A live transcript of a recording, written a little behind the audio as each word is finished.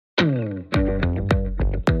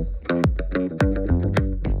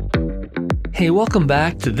Hey, welcome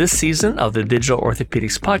back to this season of the Digital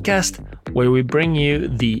Orthopedics Podcast, where we bring you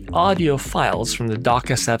the audio files from the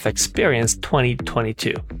DOCSF Experience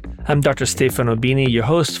 2022. I'm Dr. Stefano Bini, your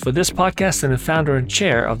host for this podcast and the founder and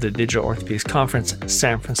chair of the Digital Orthopedics Conference,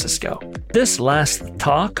 San Francisco. This last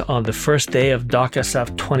talk on the first day of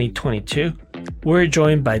DOCSF 2022, we're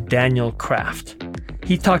joined by Daniel Kraft.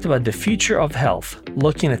 He talked about the future of health,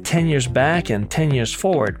 looking at 10 years back and 10 years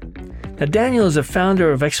forward. Now, Daniel is the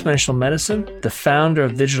founder of Exponential Medicine, the founder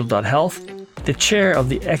of Digital.Health, the chair of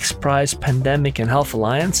the XPRIZE Pandemic Health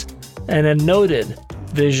Alliance, and a noted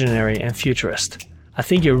visionary and futurist. I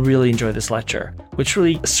think you'll really enjoy this lecture, which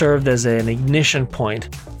really served as an ignition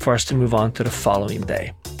point for us to move on to the following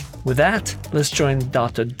day. With that, let's join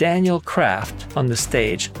Dr. Daniel Kraft on the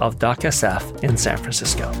stage of DOCSF in San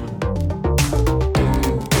Francisco.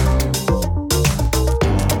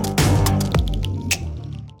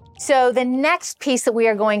 So the next piece that we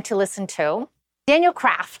are going to listen to, Daniel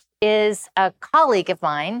Kraft is a colleague of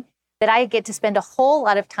mine that I get to spend a whole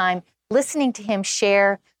lot of time listening to him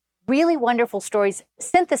share really wonderful stories,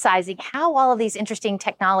 synthesizing how all of these interesting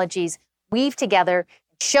technologies weave together,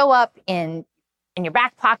 show up in your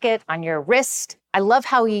back pocket, on your wrist. I love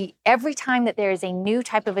how every time that there is a new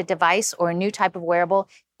type of a device or a new type of wearable,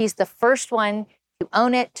 he's the first one to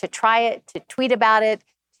own it, to try it, to tweet about it,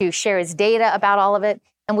 to share his data about all of it.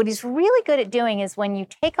 And what he's really good at doing is when you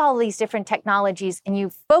take all these different technologies and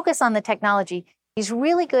you focus on the technology, he's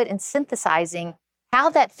really good in synthesizing how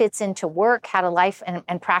that fits into work, how to life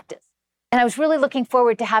and practice. And I was really looking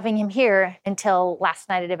forward to having him here until last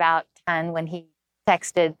night at about 10 when he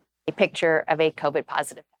texted a picture of a COVID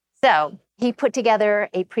positive. So he put together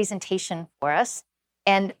a presentation for us.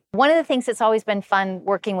 And one of the things that's always been fun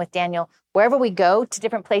working with Daniel, wherever we go to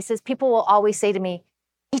different places, people will always say to me,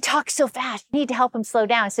 he talks so fast, you need to help him slow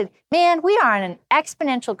down. I said, man, we are on an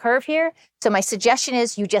exponential curve here. So my suggestion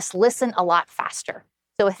is you just listen a lot faster.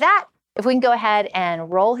 So with that, if we can go ahead and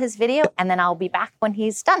roll his video, and then I'll be back when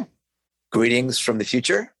he's done. Greetings from the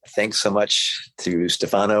future. Thanks so much to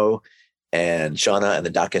Stefano and Shauna and the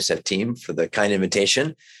DOCSF team for the kind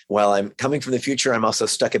invitation. While I'm coming from the future, I'm also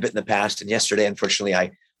stuck a bit in the past. And yesterday, unfortunately,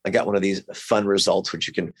 I got one of these fun results, which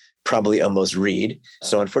you can probably almost read.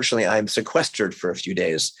 So unfortunately, I'm sequestered for a few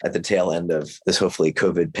days at the tail end of this, hopefully,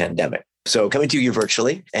 COVID pandemic. So coming to you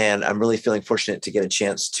virtually, and I'm really feeling fortunate to get a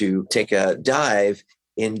chance to take a dive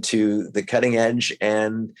into the cutting edge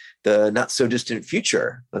and the not so distant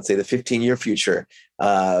future, let's say the 15-year future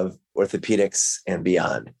of orthopedics and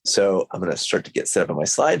beyond. So I'm going to start to get set up on my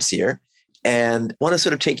slides here and want to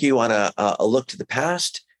sort of take you on a look to the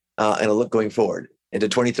past and a look going forward into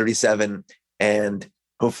 2037 and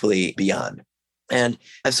hopefully beyond. And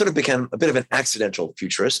I've sort of become a bit of an accidental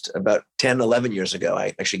futurist. About 10, 11 years ago,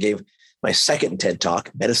 I actually gave my second TED Talk,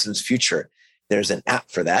 Medicine's Future. There's an app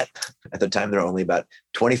for that. At the time, there were only about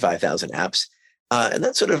 25,000 apps. And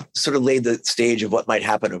that sort of laid the stage of what might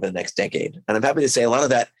happen over the next decade. And I'm happy to say a lot of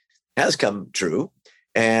that has come true.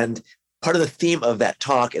 And part of the theme of that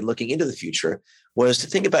talk and looking into the future was to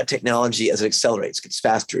think about technology as it accelerates, gets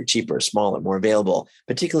faster, cheaper, smaller, more available,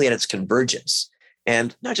 particularly at its convergence.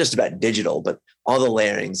 And not just about digital, but all the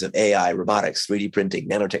layerings of AI, robotics, 3D printing,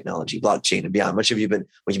 nanotechnology, blockchain, and beyond. Much of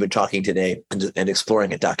what you've been talking today and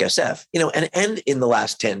exploring at DOCSF. And in the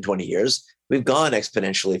last 10, 20 years, we've gone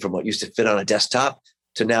exponentially from what used to fit on a desktop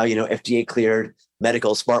to now, FDA cleared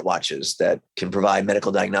medical smartwatches that can provide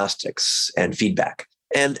medical diagnostics and feedback.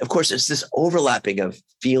 And of course, it's this overlapping of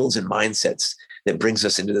fields and mindsets that brings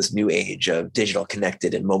us into this new age of digital,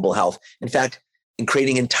 connected, and mobile health. In fact, in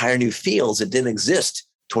creating entire new fields that didn't exist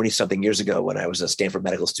 20-something years ago when I was a Stanford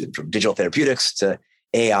medical student, from digital therapeutics to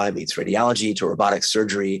AI meets radiology to robotic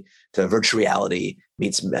surgery to virtual reality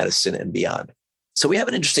meets medicine and beyond. So we have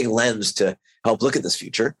an interesting lens to help look at this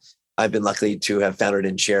future. I've been lucky to have founded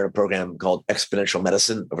and chair a program called Exponential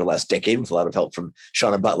Medicine over the last decade with a lot of help from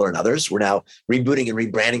Shauna Butler and others. We're now rebooting and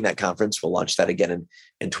rebranding that conference. We'll launch that again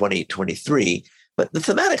in 2023. But the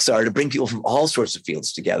thematics are to bring people from all sorts of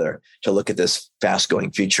fields together to look at this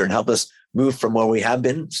fast-going future and help us move from where we have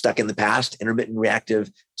been, stuck in the past, intermittent, reactive,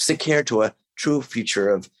 sick care, to a true future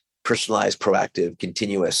of personalized, proactive,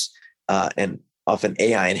 continuous, and often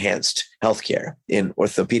AI-enhanced healthcare in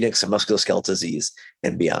orthopedics and musculoskeletal disease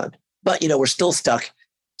and beyond. But, we're still stuck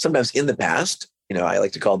sometimes in the past. I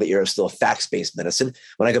like to call the era still facts-based medicine.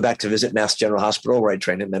 When I go back to visit Mass General Hospital, where I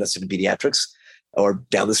trained in medicine and pediatrics, or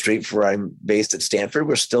down the street where I'm based at Stanford,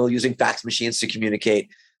 we're still using fax machines to communicate,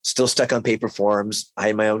 still stuck on paper forms. I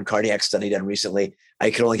had my own cardiac study done recently. I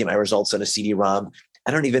could only get my results on a CD-ROM.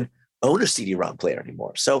 I don't even own a CD-ROM player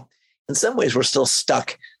anymore. So in some ways, we're still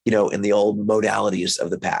stuck, in the old modalities of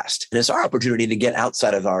the past. And it's our opportunity to get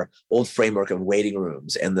outside of our old framework of waiting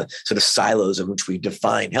rooms and the sort of silos in which we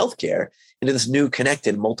define healthcare into this new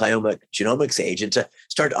connected multi-omic genomics age, and to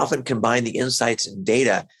start to often combine the insights and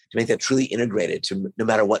data to make that truly integrated to no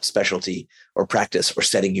matter what specialty or practice or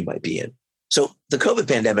setting you might be in. So the COVID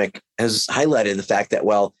pandemic has highlighted the fact that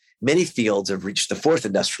while many fields have reached the fourth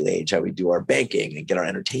industrial age, how we do our banking and get our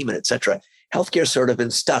entertainment, et cetera, healthcare sort of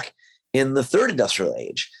been stuck in the third industrial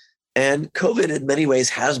age. And COVID in many ways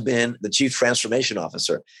has been the chief transformation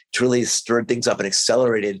officer to really stir things up and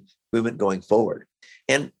accelerated movement going forward.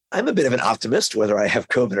 And I'm a bit of an optimist, whether I have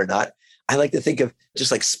COVID or not. I like to think of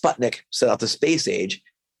just like Sputnik set out the space age,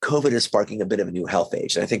 COVID is sparking a bit of a new health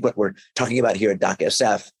age. And I think what we're talking about here at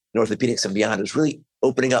DOCSF, in orthopedics and beyond, is really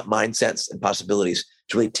opening up mindsets and possibilities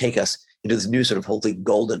to really take us into this new sort of hopefully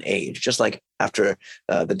golden age. Just like after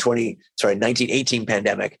the 1918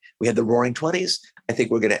 pandemic, we had the roaring 20s. I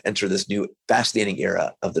think we're going to enter this new fascinating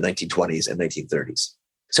era of the 1920s and 1930s.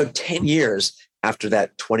 So 10 years after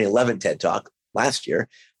that 2011 TED Talk last year,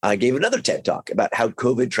 I gave another TED Talk about how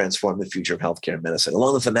COVID transformed the future of healthcare and medicine,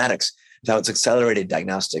 along the thematics of how it's accelerated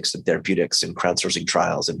diagnostics and therapeutics and crowdsourcing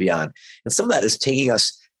trials and beyond. And some of that is taking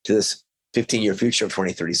us to this 15-year future of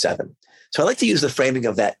 2037. So I like to use the framing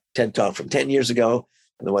of that TED Talk from 10 years ago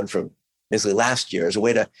and the one from basically last year as a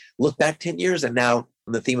way to look back 10 years and now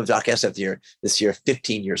on the theme of DOCSF this year,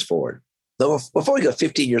 15 years forward. So before we go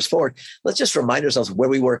 15 years forward, let's just remind ourselves where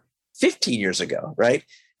we were 15 years ago, right?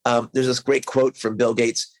 There's this great quote from Bill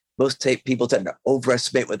Gates. Most people tend to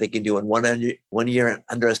overestimate what they can do in 1 year and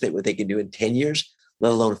underestimate what they can do in 10 years,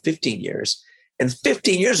 let alone 15 years. And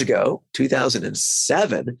 15 years ago,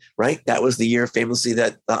 2007, right? That was the year famously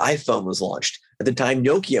that the iPhone was launched. At the time,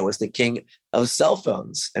 Nokia was the king of cell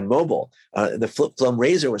phones and mobile. The flip phone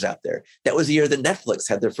Razr was out there. That was the year that Netflix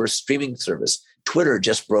had their first streaming service. Twitter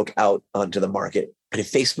just broke out onto the market. And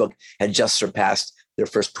Facebook had just surpassed their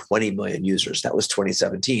first 20 million users. That was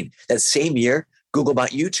 2017. That same year, Google bought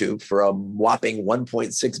YouTube for a whopping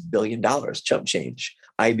 $1.6 billion, chump change.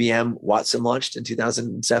 IBM Watson launched in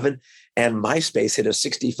 2007, and MySpace hit a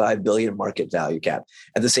 $65 billion market value cap.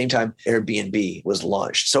 At the same time, Airbnb was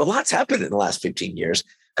launched. So a lot's happened in the last 15 years.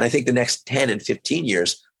 And I think the next 10 and 15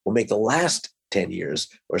 years will make the last 10 years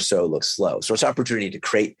or so look slow. So it's an opportunity to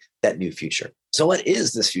create that new future. So what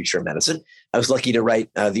is this future of medicine? I was lucky to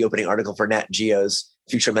write the opening article for Nat Geo's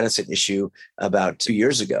Future Medicine issue about 2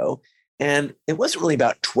 years ago. And it wasn't really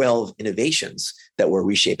about 12 innovations that were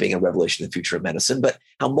reshaping a revolution in the future of medicine, but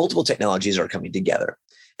how multiple technologies are coming together.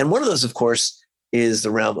 And one of those, of course, is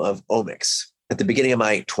the realm of omics. At the beginning of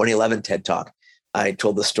my 2011 TED Talk, I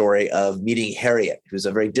told the story of meeting Harriet, who's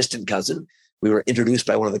a very distant cousin. We were introduced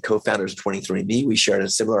by one of the co-founders of 23andMe. We shared a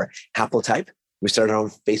similar haplotype. We started our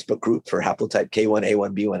own Facebook group for haplotype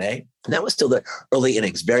K1A1B1A. And that was still the early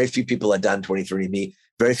innings. Very few people had done 23andMe.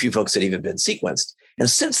 Very few folks had even been sequenced. And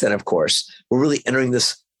since then, of course, we're really entering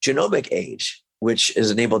this genomic age, which has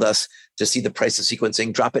enabled us to see the price of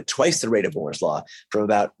sequencing drop at twice the rate of Moore's law, from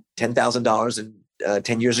about $10,000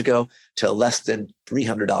 10 years ago to less than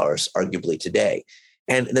 $300 arguably today.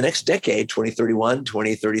 And in the next decade, 2031,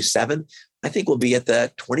 2037, I think we'll be at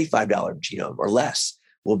the $25 genome or less.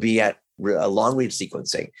 We'll be at long read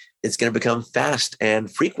sequencing. It's going to become fast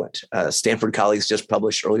and frequent. Stanford colleagues just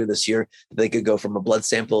published earlier this year that they could go from a blood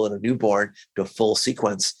sample in a newborn to a full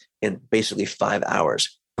sequence in basically 5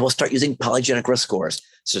 hours. And we'll start using polygenic risk scores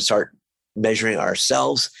to start measuring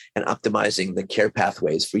ourselves and optimizing the care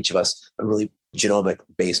pathways for each of us on really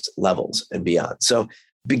genomic-based levels and beyond. So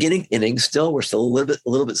beginning innings still, we're still a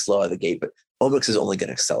little bit slow out of the gate, but omics is only going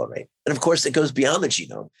to accelerate. And of course, it goes beyond the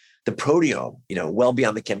genome. The proteome, well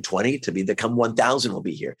beyond the Chem 20 to be the Chem 1000 will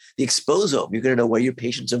be here. The exposome, you're going to know where your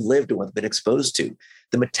patients have lived and what they've been exposed to.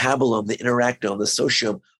 The metabolome, the interactome, the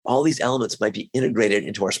sociome, all these elements might be integrated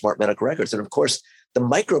into our smart medical records. And of course, the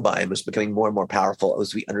microbiome is becoming more and more powerful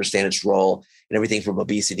as we understand its role in everything from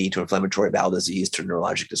obesity to inflammatory bowel disease to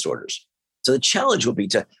neurologic disorders. So the challenge will be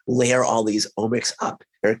to layer all these omics up.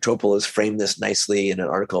 Eric Topol has framed this nicely in an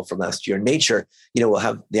article from last year in Nature. We'll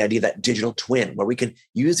have the idea of that digital twin, where we can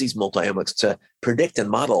use these multi-omics to predict and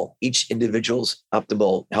model each individual's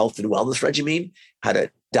optimal health and wellness regimen, how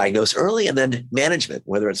to diagnose early, and then management,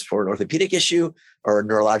 whether it's for an orthopedic issue or a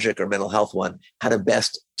neurologic or mental health one, how to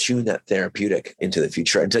best tune that therapeutic into the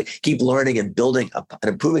future and to keep learning and building up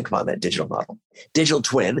and improving upon that digital model. Digital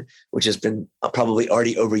twin, which has been probably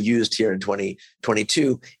already overused here in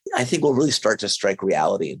 2022, I think will really start to strike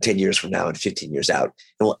reality in 10 years from now and 15 years out.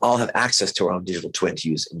 And we'll all have access to our own digital twin to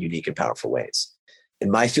use in unique and powerful ways. In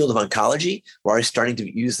my field of oncology, we're already starting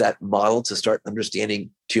to use that model to start understanding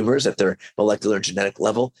tumors at their molecular and genetic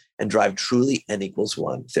level and drive truly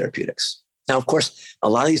N=1 therapeutics. Now, of course, a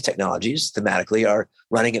lot of these technologies thematically are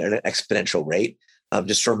running at an exponential rate.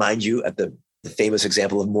 Just to remind you at the famous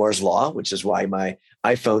example of Moore's Law, which is why my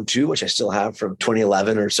iPhone 2, which I still have from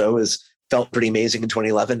 2011 or so, felt pretty amazing in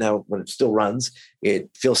 2011. Now, when it still runs, it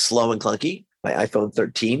feels slow and clunky. My iPhone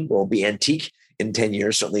 13 will be antique in 10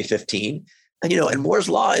 years, certainly 15. And Moore's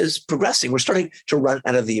Law is progressing. We're starting to run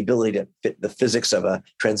out of the ability to fit the physics of a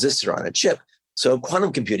transistor on a chip. So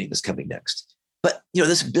quantum computing is coming next. But,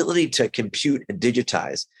 this ability to compute and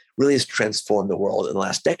digitize really has transformed the world in the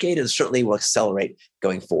last decade and certainly will accelerate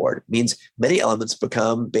going forward. It means many elements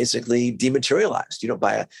become basically dematerialized. You don't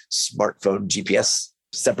buy a smartphone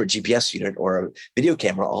separate GPS unit or a video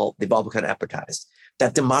camera. They've all become appetized.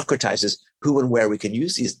 That democratizes who and where we can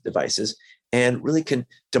use these devices and really can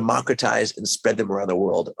democratize and spread them around the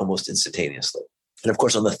world almost instantaneously. And of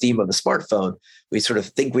course, on the theme of the smartphone, we sort of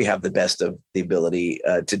think we have the best of the ability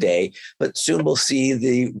today, but soon we'll see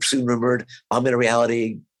the soon rumored augmented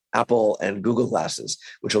reality Apple and Google glasses,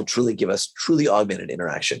 which will truly give us truly augmented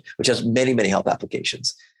interaction, which has many, many health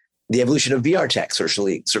applications. The evolution of VR tech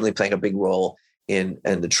certainly playing a big role in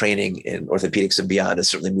the training in orthopedics and beyond has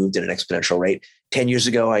certainly moved at an exponential rate. 10 years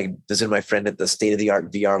ago, I visited my friend at the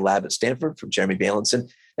state-of-the-art VR lab at Stanford from Jeremy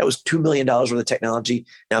Valenson. That was $2 million worth of technology.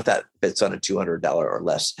 Now that fits on a $200 or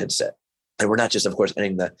less headset. And we're not just, of course,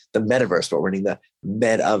 entering the metaverse, but we're entering the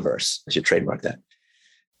metaverse. I should trademark that.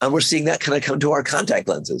 And we're seeing that kind of come to our contact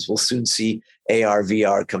lenses. We'll soon see AR,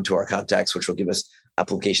 VR come to our contacts, which will give us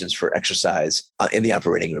applications for exercise in the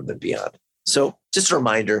operating room and beyond. So just a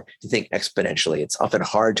reminder to think exponentially. It's often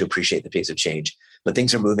hard to appreciate the pace of change, but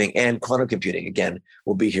things are moving, and quantum computing, again,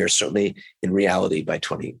 will be here certainly in reality by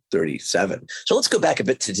 2037. So let's go back a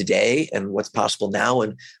bit to today and what's possible now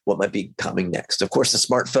and what might be coming next. Of course, the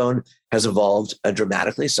smartphone has evolved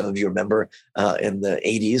dramatically. Some of you remember in the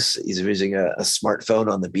 80s, using a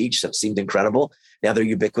smartphone on the beach. That seemed incredible. Now they're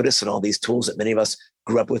ubiquitous, and all these tools that many of us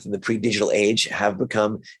grew up with in the pre-digital age have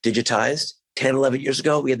become digitized. 10, 11 years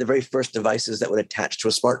ago, we had the very first devices that would attach to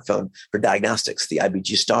a smartphone for diagnostics, the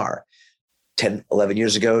IBG Star. 10, 11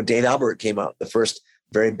 years ago, Dave Albert came out, the first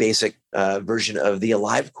very basic version of the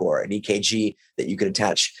AliveCore, an EKG that you can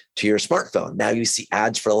attach to your smartphone. Now you see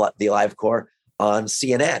ads for the AliveCore on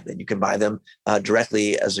CNN, and you can buy them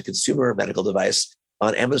directly as a consumer medical device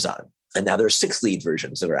on Amazon. And now there are 6 lead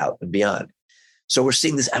versions that are out and beyond. So we're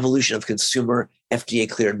seeing this evolution of consumer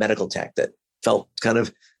FDA-cleared medical tech that felt kind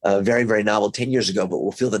of very, very novel 10 years ago, but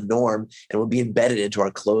will feel the norm and will be embedded into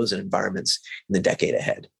our clothes and environments in the decade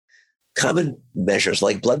ahead. Common measures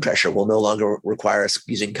like blood pressure will no longer require us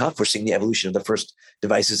using cuff. We're seeing the evolution of the first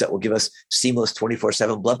devices that will give us seamless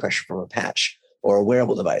 24/7 blood pressure from a patch or a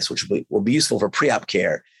wearable device, which will be useful for pre-op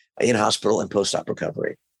care in hospital and post-op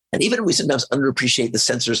recovery. And even we sometimes underappreciate the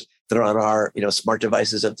sensors that are on our smart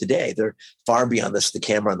devices of today. They're far beyond this, the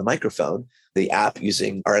camera and the microphone. The app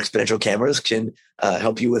using our exponential cameras can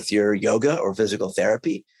help you with your yoga or physical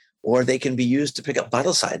therapy, or they can be used to pick up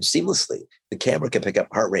vital signs seamlessly. The camera can pick up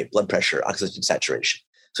heart rate, blood pressure, oxygen saturation.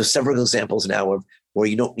 So several examples now of where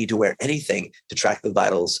you don't need to wear anything to track the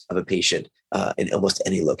vitals of a patient in almost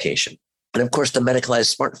any location. And of course, the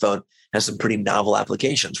medicalized smartphone has some pretty novel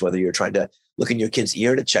applications, whether you're trying to look in your kid's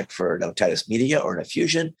ear to check for an otitis media or an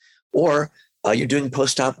effusion, or you're doing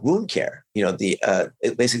post-op wound care.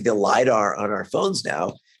 Basically the LiDAR on our phones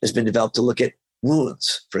now has been developed to look at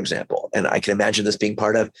wounds, for example. And I can imagine this being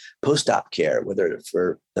part of post-op care, whether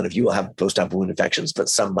for none of you will have post-op wound infections, but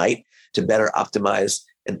some might, to better optimize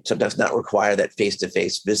and sometimes not require that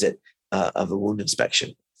face-to-face visit of a wound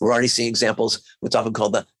inspection. We're already seeing examples, what's often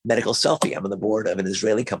called the medical selfie. I'm on the board of an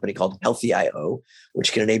Israeli company called Healthy.io,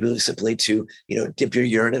 which can enable you simply to, dip your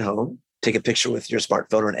urine at home, take a picture with your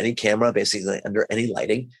smartphone or any camera, basically under any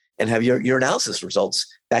lighting, and have your urinalysis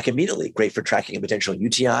results back immediately. Great for tracking a potential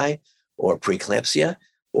UTI or preeclampsia,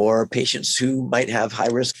 or patients who might have high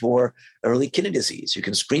risk for early kidney disease. You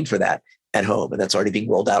can screen for that at home, and that's already being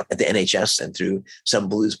rolled out at the NHS and through some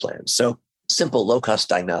Blues plans. So simple, low-cost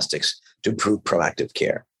diagnostics to improve proactive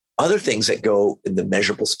care. Other things that go in the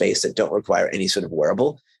measurable space that don't require any sort of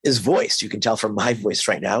wearable is voice. You can tell from my voice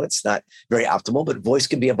right now, it's not very optimal, but voice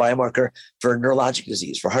can be a biomarker for neurologic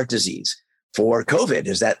disease, for heart disease. For COVID,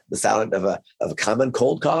 is that the sound of a common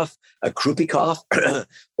cold cough, a croupy cough,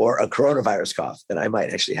 or a coronavirus cough that I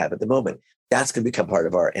might actually have at the moment? That's going to become part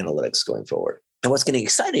of our analytics going forward. And what's getting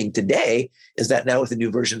exciting today is that now with the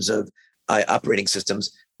new versions of operating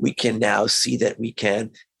systems, we can now see that we can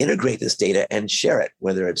integrate this data and share it,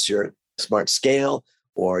 whether it's your smart scale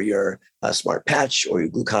or your smart patch or your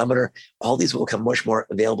glucometer. All these will become much more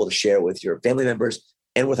available to share with your family members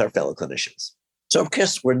and with our fellow clinicians. So of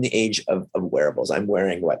course, we're in the age of wearables. I'm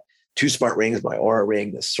wearing 2 smart rings, my Oura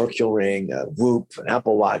ring, the Circle ring, Whoop, an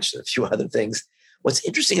Apple Watch, and a few other things. What's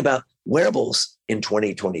interesting about wearables in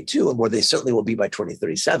 2022, and where they certainly will be by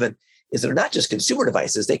 2037, is they're not just consumer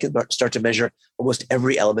devices. They can start to measure almost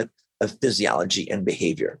every element of physiology and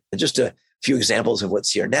behavior. And just a few examples of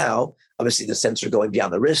what's here now, obviously the sensor going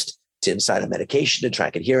beyond the wrist to inside a medication to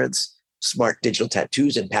track adherence, smart digital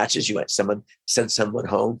tattoos and patches. You might send someone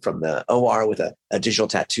home from the OR with a digital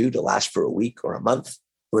tattoo to last for a week or a month.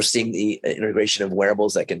 We're seeing the integration of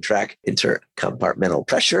wearables that can track intercompartmental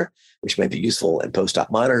pressure, which might be useful in post-op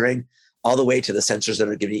monitoring, all the way to the sensors that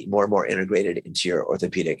are getting more and more integrated into your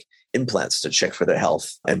orthopedic implants to check for their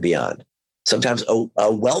health and beyond. Sometimes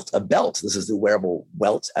a belt, this is the wearable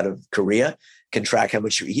welt out of Korea, can track how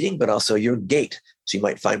much you're eating, but also your gait. So you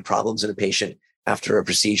might find problems in a patient after a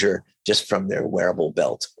procedure just from their wearable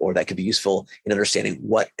belt, or that could be useful in understanding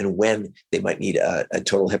what and when they might need a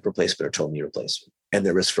total hip replacement or total knee replacement and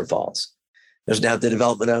their risk for falls. There's now the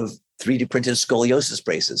development of 3D printed scoliosis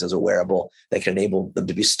braces as a wearable that can enable them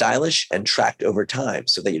to be stylish and tracked over time,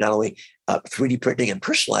 so that you're not only 3D printing and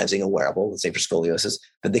personalizing a wearable, let's say for scoliosis,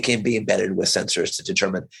 but they can be embedded with sensors to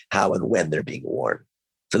determine how and when they're being worn.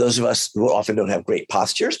 For those of us who often don't have great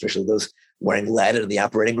posture, especially those wearing lead in the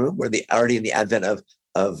operating room, we're already in the advent of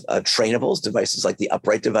trainables, devices like the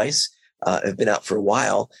upright device have been out for a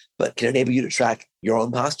while, but can enable you to track your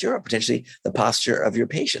own posture or potentially the posture of your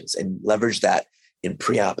patients and leverage that in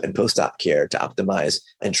pre-op and post-op care to optimize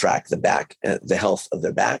and track the health of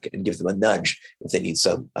their back and give them a nudge if they need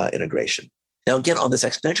some integration. Now, again, on this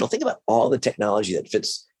exponential, think about all the technology that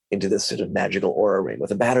fits into this sort of magical Oura ring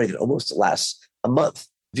with a battery that almost lasts a month.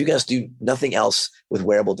 If you guys do nothing else with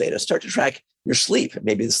wearable data, start to track your sleep,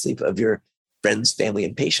 maybe the sleep of your friends, family,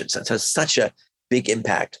 and patients. That has such a big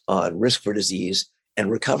impact on risk for disease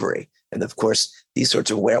and recovery. And of course, these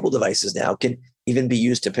sorts of wearable devices now can even be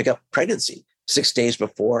used to pick up pregnancy 6 days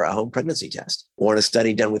before a home pregnancy test. Or in a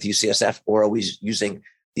study done with UCSF, Oura was using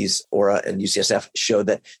these Oura and UCSF showed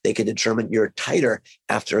that they can determine your titer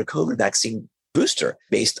after a COVID vaccine booster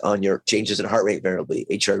based on your changes in heart rate variability,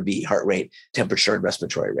 HRV, heart rate, temperature, and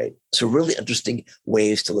respiratory rate. So really interesting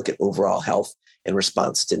ways to look at overall health and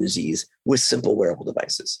response to disease with simple wearable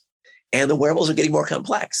devices. And the wearables are getting more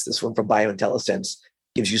complex. This one from BioIntelliSense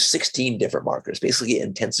gives you 16 different markers, basically an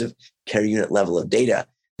intensive care unit level of data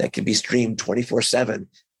that can be streamed 24/7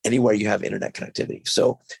 anywhere you have internet connectivity.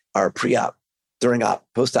 So our pre-op, during op,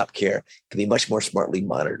 post-op care can be much more smartly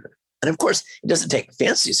monitored. And of course, it doesn't take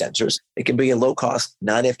fancy sensors. It can be a low-cost,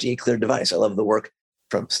 non-FDA cleared device. I love the work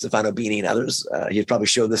from Stefano Bini and others. You've probably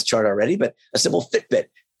showed this chart already, but a simple Fitbit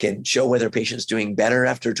can show whether a patient's doing better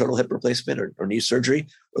after total hip replacement or knee surgery,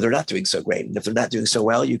 or they're not doing so great. And if they're not doing so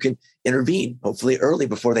well, you can intervene, hopefully early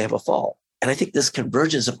before they have a fall. And I think this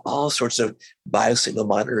convergence of all sorts of biosignal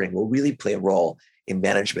monitoring will really play a role in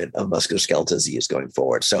management of musculoskeletal disease going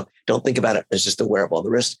forward. So don't think about it as just a wearable on the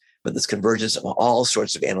wrist, but this convergence of all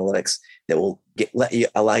sorts of analytics that will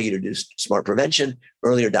allow you to do smart prevention,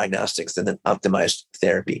 earlier diagnostics, and then optimized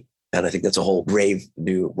therapy. And I think that's a whole brave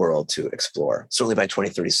new world to explore. Certainly by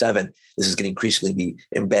 2037, this is going to increasingly be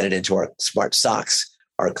embedded into our smart socks,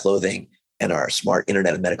 our clothing, and our smart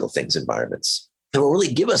Internet of Medical Things environments. It will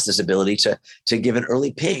really give us this ability to give an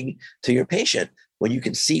early ping to your patient when you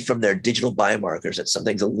can see from their digital biomarkers that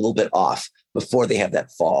something's a little bit off before they have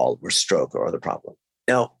that fall or stroke or other problem.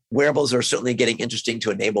 Now, wearables are certainly getting interesting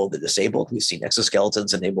to enable the disabled. We've seen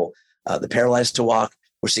exoskeletons enable the paralyzed to walk.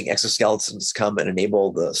 We're seeing exoskeletons come and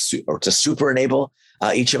enable to super enable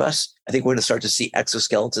each of us. I think we're going to start to see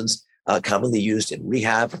exoskeletons commonly used in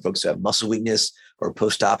rehab for folks who have muscle weakness or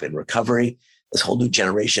post-op in recovery. This whole new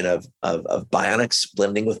generation of bionics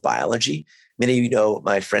blending with biology. Many of you know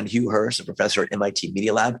my friend Hugh Hurst, a professor at MIT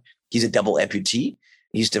Media Lab. He's a double amputee.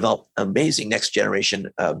 He's developed amazing next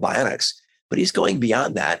generation bionics, but he's going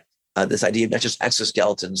beyond that. This idea of not just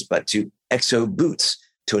exoskeletons, but to exo boots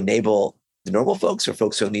to enable the normal folks or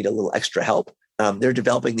folks who need a little extra help. They're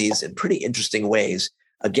developing these in pretty interesting ways.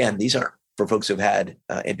 Again, these aren't for folks who've had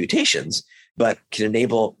amputations, but can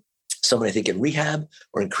enable someone, I think, in rehab,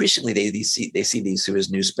 or increasingly they see these through his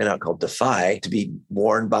new spin-out called Defy to be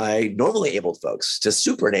worn by normally abled folks to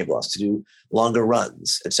super enable us to do longer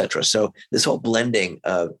runs, et cetera. So this whole blending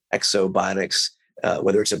of exobionics,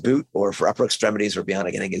 whether it's a boot or for upper extremities or beyond,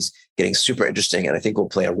 I think is getting super interesting, and I think will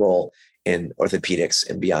play a role in orthopedics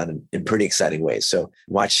and beyond in pretty exciting ways. So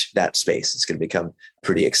watch that space. It's going to become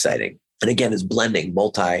pretty exciting. And again, it's blending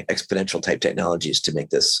multi-exponential type technologies to make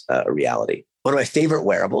this a reality. One of my favorite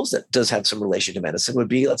wearables that does have some relation to medicine would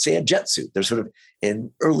be, let's say, a jet suit. They're sort of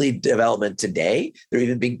in early development today. They're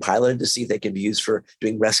even being piloted to see if they can be used for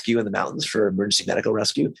doing rescue in the mountains for emergency medical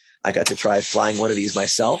rescue. I got to try flying one of these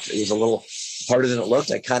myself. It was a little harder than it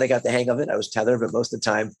looked. I kind of got the hang of it. I was tethered, but most of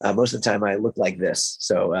the time I looked like this.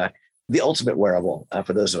 So the ultimate wearable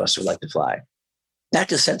for those of us who like to fly. Back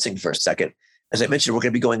to sensing for a second. As I mentioned, we're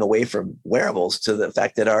going to be going away from wearables to the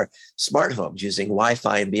fact that our smart homes using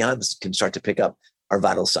Wi-Fi and beyond can start to pick up our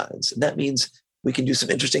vital signs. And that means we can do some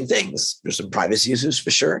interesting things. There's some privacy issues for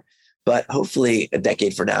sure, but hopefully a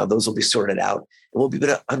decade from now, those will be sorted out and we'll be able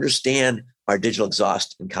to understand our digital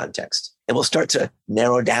exhaust in context. And we'll start to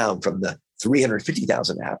narrow down from the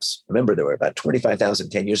 350,000 apps. Remember, there were about 25,000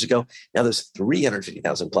 10 years ago. Now there's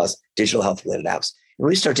 350,000 plus digital health related apps. And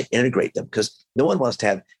we start to integrate them because no one wants to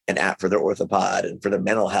have an app for their orthopod and for their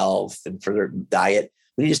mental health and for their diet.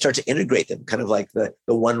 We need to start to integrate them, kind of like the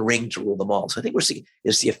one ring to rule them all. So I think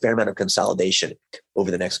you'll see a fair amount of consolidation over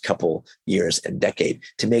the next couple years and decade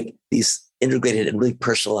to make these integrated and really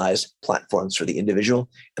personalized platforms for the individual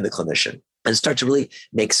and the clinician, and start to really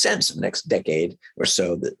make sense of the next decade or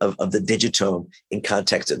so of the digitome in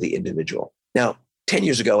context of the individual. Now, 10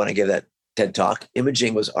 years ago when I gave that TED Talk,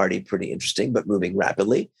 imaging was already pretty interesting, but moving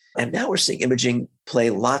rapidly. And now we're seeing imaging play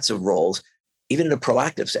lots of roles, even in a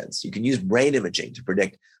proactive sense. You can use brain imaging to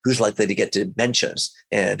predict who's likely to get dementias.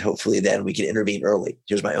 And hopefully then we can intervene early.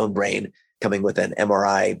 Here's my own brain coming with an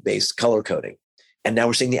MRI-based color coding. And now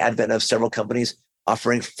we're seeing the advent of several companies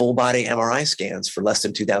offering full body MRI scans for less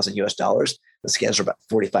than $2,000 US. The scans are about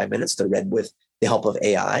 45 minutes. They're read with the help of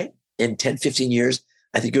AI. In 10, 15 years,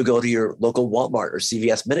 I think you'll go to your local Walmart or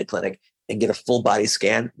CVS Minute Clinic and get a full body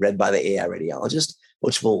scan read by the AI radiologist,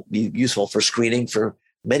 which will be useful for screening for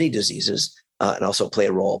many diseases and also play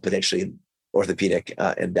a role potentially in orthopedic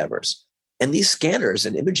endeavors. And these scanners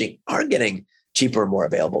and imaging are getting cheaper and more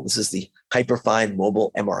available. This is the Hyperfine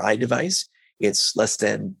mobile MRI device. It's less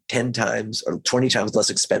than 10 times or 20 times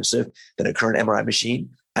less expensive than a current MRI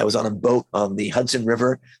machine. I was on a boat on the Hudson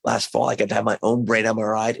River last fall. I got to have my own brain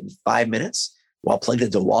MRI in 5 minutes while plugged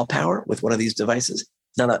into wall power with one of these devices.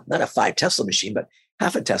 Not a 5 Tesla machine, but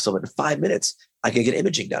half a Tesla. But in 5 minutes, I could get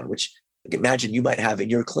imaging done, which I can imagine you might have in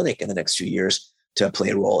your clinic in the next few years to play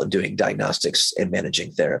a role in doing diagnostics and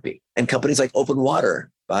managing therapy. And companies like Open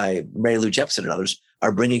Water by Mary Lou Jepsen and others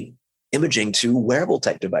are bringing imaging to wearable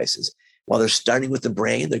type devices. While they're starting with the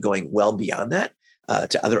brain, they're going well beyond that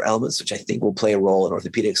to other elements, which I think will play a role in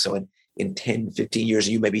orthopedics. So in 10, 15 years,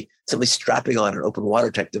 you may be simply strapping on an Open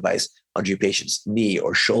Water type device onto your patient's knee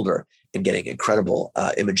or shoulder and getting incredible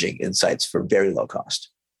imaging insights for very low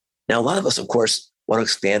cost. Now, a lot of us, of course, want to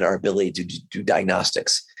expand our ability to do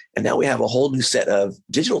diagnostics. And now we have a whole new set of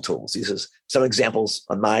digital tools. These are some examples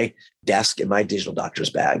on my desk in my digital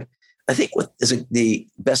doctor's bag. I think what is the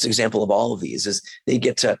best example of all of these is they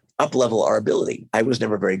get to up-level our ability. I was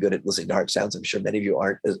never very good at listening to heart sounds. I'm sure many of you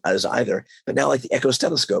aren't as either. But now like the Echo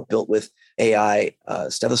stethoscope built with AI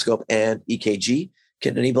stethoscope and EKG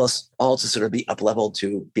can enable us all to sort of be up-leveled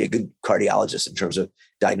to be a good cardiologist in terms of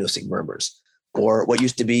diagnosing murmurs. Or what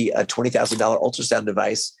used to be a $20,000 ultrasound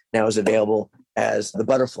device now is available as the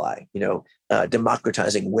Butterfly,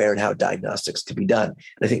 democratizing where and how diagnostics can be done.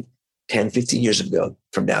 And I think 10, 15 years ago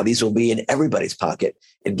from now, these will be in everybody's pocket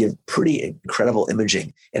and give pretty incredible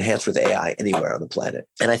imaging enhanced with AI anywhere on the planet.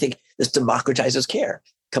 And I think this democratizes care.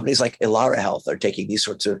 Companies like Elara Health are taking these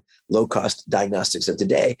sorts of low-cost diagnostics of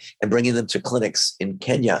today and bringing them to clinics in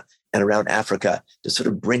Kenya and around Africa to sort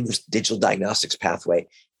of bring this digital diagnostics pathway.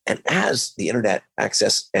 And as the internet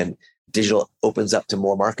access and digital opens up to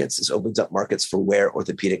more markets, this opens up markets for where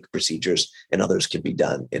orthopedic procedures and others can be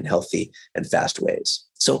done in healthy and fast ways.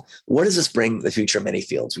 So what does this bring the future of many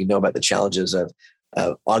fields? We know about the challenges of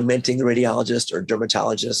augmenting the radiologist or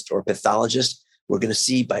dermatologist or pathologist. We're going to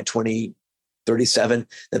see by 2037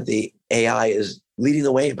 that the AI is leading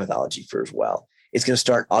the way in pathology for as well. It's going to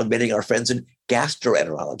start augmenting our friends in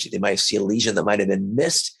gastroenterology. They might see a lesion that might have been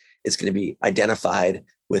missed. It's going to be identified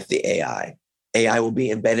with the AI. AI will be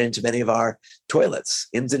embedded into many of our toilets.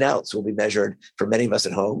 Ins and outs will be measured for many of us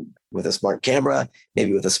at home with a smart camera,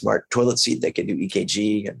 maybe with a smart toilet seat that can do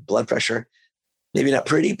EKG and blood pressure. Maybe not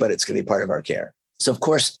pretty, but it's going to be part of our care. So, of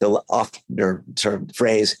course, the often-term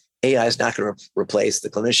phrase, AI is not going to replace the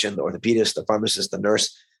clinician, the orthopedist, the pharmacist, the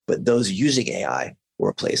nurse, but those using AI will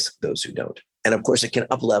replace those who don't. And, of course, it can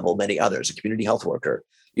up-level many others, a community health worker,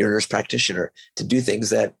 your nurse practitioner, to do things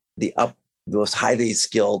that the most highly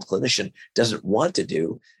skilled clinician doesn't want to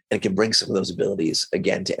do, and can bring some of those abilities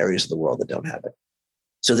again to areas of the world that don't have it.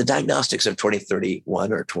 So the diagnostics of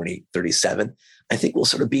 2031 or 2037, I think will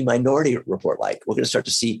sort of be minority report-like. We're going to start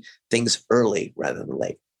to see things early rather than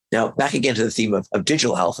late. Now, back again to the theme of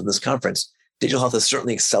digital health in this conference. Digital health has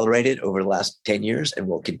certainly accelerated over the last 10 years and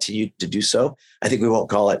will continue to do so. I think we won't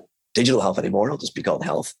call it digital health anymore. It'll just be called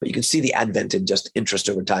health. But you can see the advent in just interest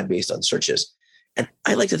over time based on searches. And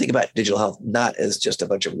I like to think about digital health not as just a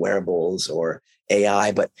bunch of wearables or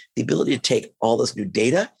AI, but the ability to take all this new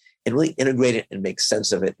data and really integrate it and make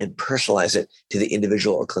sense of it and personalize it to the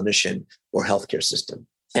individual or clinician or healthcare system.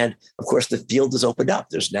 And of course, the field has opened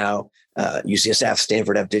up. There's now UCSF,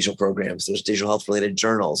 Stanford have digital programs. There's digital health related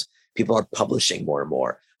journals. People are publishing more and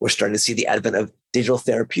more. We're starting to see the advent of digital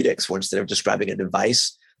therapeutics, where instead of describing a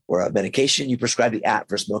device or a medication, you prescribe the app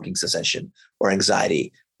for smoking cessation or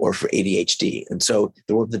anxiety or for ADHD. And so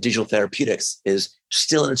the world of the digital therapeutics is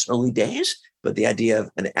still in its early days, but the idea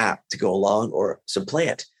of an app to go along or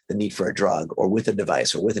supplant the need for a drug or with a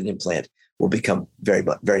device or with an implant will become very,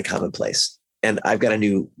 very commonplace. And I've got a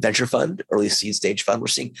new venture fund, early seed stage fund. We're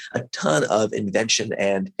seeing a ton of invention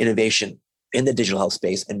and innovation in the digital health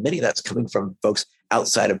space. And many of that's coming from folks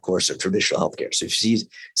outside, of course, of traditional healthcare. So if you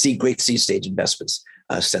see great seed stage investments,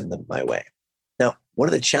 send them my way. Now, one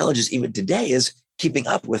of the challenges even today is keeping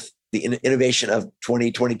up with the innovation of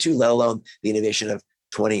 2022, let alone the innovation of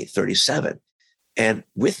 2037. And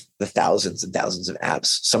with the thousands and thousands of apps,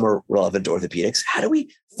 some are relevant to orthopedics. How do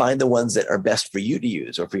we find the ones that are best for you to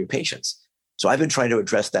use or for your patients? So I've been trying to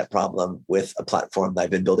address that problem with a platform that I've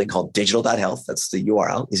been building called Digital.Health. That's the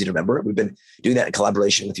URL, easy to remember. We've been doing that in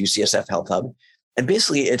collaboration with UCSF Health Hub. And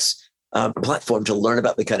basically, it's a platform to learn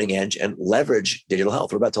about the cutting edge and leverage digital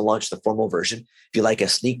health. We're about to launch the formal version. If you like a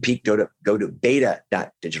sneak peek, go to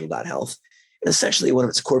beta.digital.health. And essentially, one of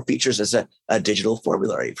its core features is a digital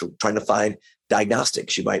formulary. If you're trying to find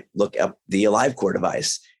diagnostics, you might look up the AliveCore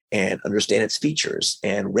device and understand its features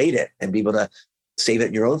and rate it and be able to save it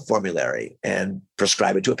in your own formulary and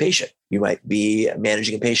prescribe it to a patient. You might be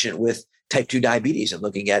managing a patient with type 2 diabetes and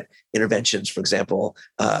looking at interventions, for example,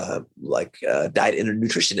 like diet and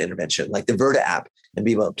nutrition intervention, like the Virta app, and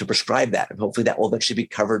be able to prescribe that. And hopefully that will eventually be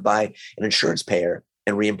covered by an insurance payer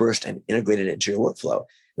and reimbursed and integrated into your workflow.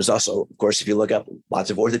 There's also, of course, if you look up lots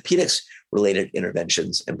of orthopedics related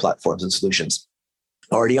interventions and platforms and solutions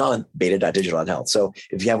already on beta.digital.health. So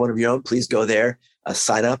if you have one of your own, please go there,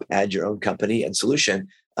 sign up, add your own company and solution,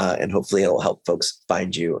 and hopefully it'll help folks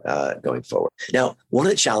find you going forward. Now, one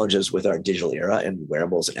of the challenges with our digital era and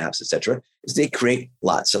wearables and apps, et cetera, is they create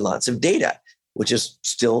lots and lots of data, which is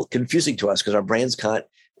still confusing to us because our brains can't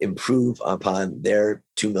improve upon their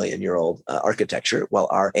 2 million-year-old architecture while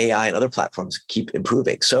our AI and other platforms keep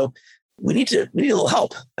improving. So we need a little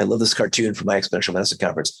help. I love this cartoon from my Exponential Medicine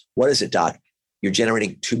conference. What is it, Doc? You're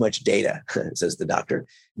generating too much data, says the doctor.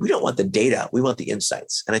 We don't want the data. We want the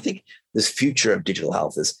insights. And I think this future of digital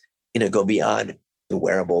health is, go beyond the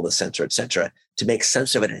wearable, the sensor, et cetera, to make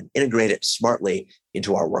sense of it and integrate it smartly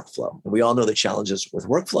into our workflow. And we all know the challenges with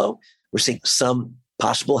workflow. We're seeing some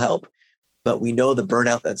possible help, but we know the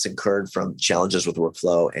burnout that's incurred from challenges with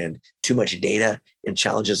workflow and too much data and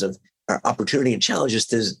challenges of our opportunity and challenges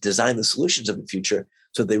to design the solutions of the future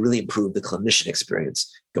so they really improve the clinician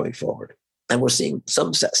experience going forward. And we're seeing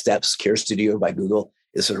some steps. Care Studio by Google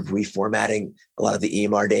is sort of reformatting a lot of the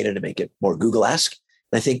EMR data to make it more Google-esque.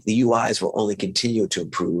 And I think the UIs will only continue to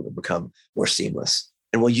improve and become more seamless.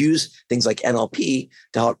 And we'll use things like NLP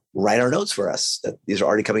to help write our notes for us. That these are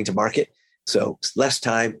already coming to market. So less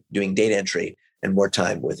time doing data entry and more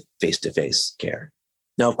time with face-to-face care.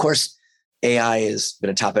 Now, of course, AI has been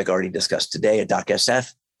a topic already discussed today at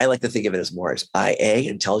DOCSF. I like to think of it as more as IA,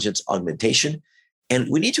 intelligence augmentation. And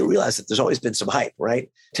we need to realize that there's always been some hype, right?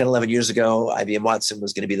 10, 11 years ago, IBM Watson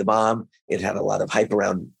was going to be the bomb. It had a lot of hype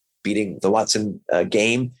around beating the Watson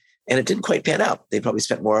game, and it didn't quite pan out. They probably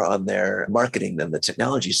spent more on their marketing than the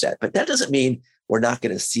technology set. But that doesn't mean we're not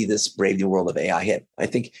going to see this brave new world of AI hit. I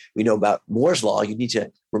think we know about Moore's law. You need to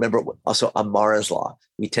remember also Amara's law.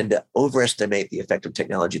 We tend to overestimate the effect of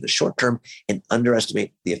technology in the short term and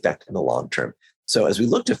underestimate the effect in the long term. So as we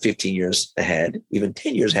look to 15 years ahead, even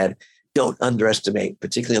 10 years ahead, don't underestimate,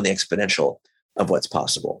 particularly on the exponential, of what's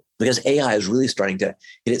possible. Because AI is really starting to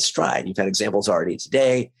hit its stride. You've had examples already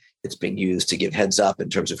today. It's being used to give heads up in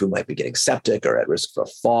terms of who might be getting septic or at risk for a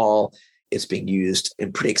fall. It's being used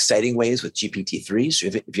in pretty exciting ways with GPT-3. So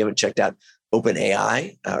if you haven't checked out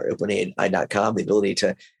OpenAI or OpenAI.com, the ability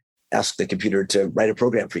to ask the computer to write a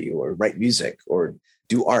program for you or write music or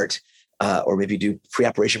do art or maybe do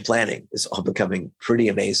pre-operation planning is all becoming pretty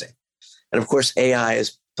amazing. And of course, AI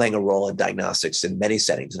is playing a role in diagnostics in many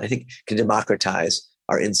settings, and I think can democratize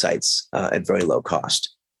our insights at very low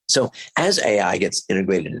cost. So as AI gets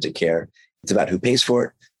integrated into care, it's about who pays for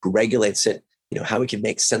it, who regulates it, how we can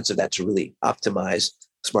make sense of that to really optimize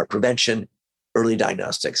smart prevention, early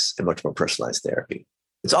diagnostics, and much more personalized therapy.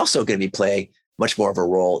 It's also going to be playing much more of a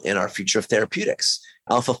role in our future of therapeutics.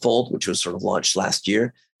 AlphaFold, which was sort of launched last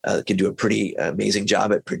year, can do a pretty amazing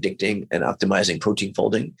job at predicting and optimizing protein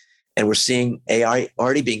folding. And we're seeing AI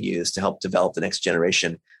already being used to help develop the next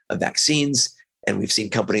generation of vaccines. And we've seen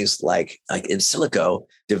companies like in silico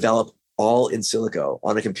develop all in silico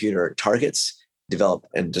on a computer targets, develop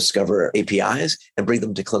and discover APIs, and bring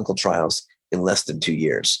them to clinical trials in less than 2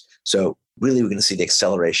 years. So really, we're going to see the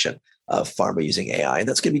acceleration of pharma using AI. And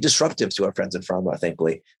that's going to be disruptive to our friends in pharma,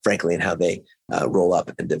 frankly, in how they roll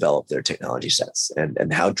up and develop their technology sets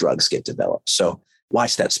and how drugs get developed. So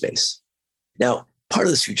watch that space. Now, part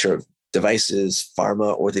of this future of devices,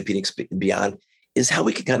 pharma, orthopedics, and beyond is how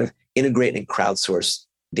we can kind of integrate and crowdsource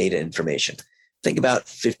data information. Think about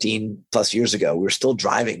 15 plus years ago, we were still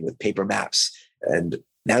driving with paper maps. And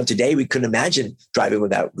now today, we couldn't imagine driving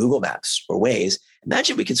without Google Maps or Waze.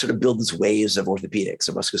 Imagine we could sort of build this waves of orthopedics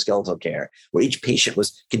or musculoskeletal care, where each patient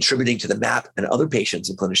was contributing to the map and other patients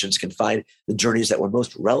and clinicians can find the journeys that were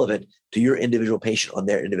most relevant to your individual patient on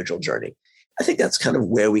their individual journey. I think that's kind of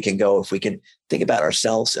where we can go if we can think about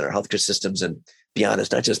ourselves and our healthcare systems and beyond.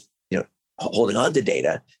 It's not just holding on to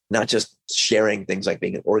data, not just sharing things like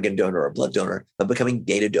being an organ donor or a blood donor, but becoming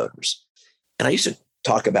data donors. And I used to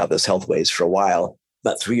talk about this Healthways for a while.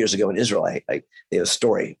 About 3 years ago in Israel, I did a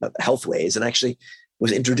story about Healthways and actually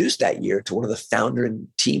was introduced that year to one of the founder and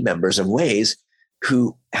team members of Waze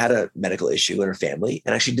who had a medical issue in her family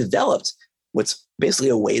and actually developed what's basically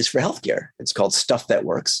a Waze for healthcare. It's called Stuff That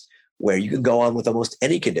Works, where you can go on with almost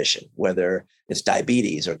any condition, whether it's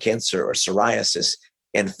diabetes or cancer or psoriasis,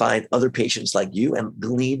 and find other patients like you and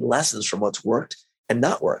glean lessons from what's worked and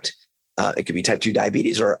not worked. It could be type 2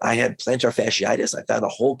 diabetes, or I had plantar fasciitis. I found a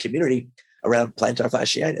whole community around plantar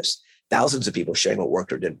fasciitis, thousands of people sharing what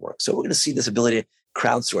worked or didn't work. So we're going to see this ability to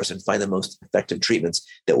crowdsource and find the most effective treatments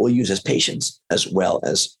that we'll use as patients as well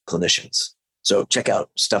as clinicians. So check out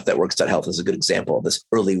StuffThatWorks.Health as a good example of this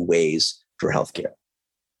early ways for healthcare.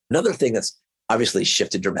 Another thing that's obviously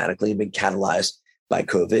shifted dramatically and been catalyzed by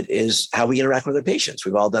COVID is how we interact with our patients.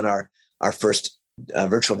 We've all done our first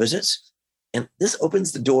virtual visits, and this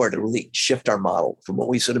opens the door to really shift our model from what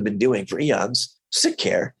we've sort of been doing for eons, sick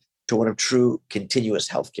care, to one of true continuous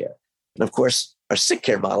healthcare. And of course, our sick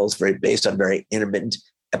care model is based on very intermittent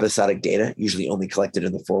episodic data, usually only collected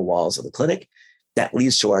in the four walls of the clinic. That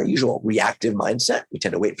leads to our usual reactive mindset. We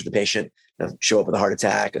tend to wait for the patient to show up with a heart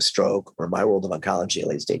attack, a stroke, or in my world of oncology, a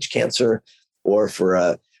late-stage cancer, or for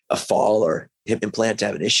a fall or hip implant to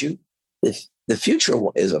have an issue. The future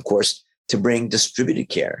is, of course, to bring distributed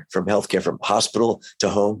care from healthcare, from hospital to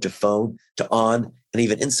home to phone to on, and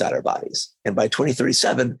even inside our bodies. And by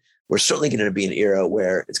 2037, we're certainly going to be an era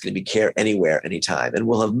where it's going to be care anywhere, anytime. And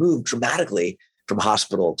we'll have moved dramatically from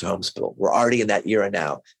hospital to hospital. We're already in that era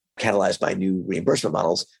now, catalyzed by new reimbursement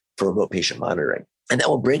models for remote patient monitoring. And that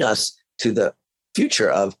will bring us to the future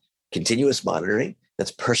of continuous monitoring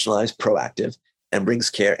that's personalized, proactive, and brings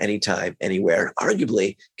care anytime, anywhere, and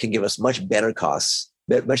arguably can give us much better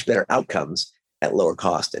outcomes at lower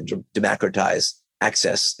cost and democratize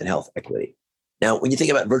access and health equity. Now, when you think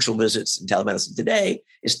about virtual visits and telemedicine today,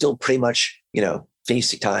 it's still pretty much,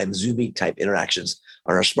 FaceTime, Zoom type interactions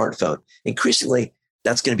on our smartphone. Increasingly,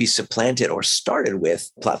 that's going to be supplanted or started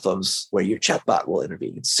with platforms where your chatbot will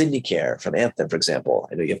intervene. Sydney Care from Anthem, for example.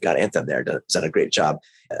 I know you've got Anthem there, done a great job.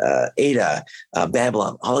 Ada,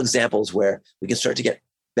 Babylon, all examples where we can start to get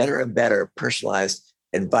better and better personalized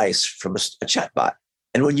advice from a chatbot.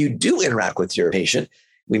 And when you do interact with your patient,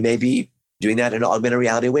 we may be doing that in augmented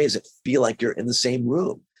reality ways that feel like you're in the same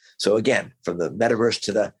room. So again, from the metaverse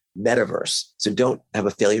to the metaverse. So don't have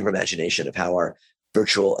a failure of imagination of how our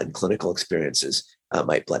virtual and clinical experiences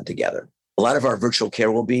might blend together. A lot of our virtual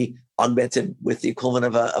care will be augmented with the equivalent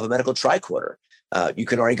of a medical tricorder. You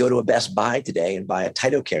can already go to a Best Buy today and buy a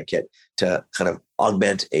TytoCare kit to kind of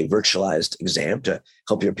augment a virtualized exam to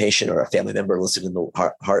help your patient or a family member listen to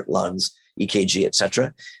the heart, lungs, EKG, et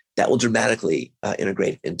cetera. That will dramatically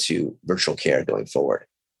integrate into virtual care going forward.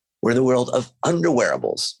 We're in the world of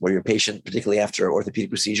underwearables, where your patient, particularly after an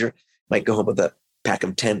orthopedic procedure, might go home with a pack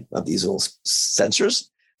of 10 of these little sensors.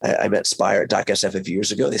 I met Spire at DOCSF a few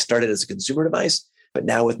years ago. They started as a consumer device, but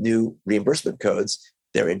now with new reimbursement codes,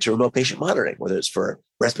 they're into remote patient monitoring, whether it's for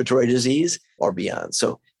respiratory disease or beyond.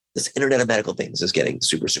 So this Internet of Medical Things is getting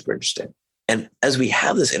super, super interesting. And as we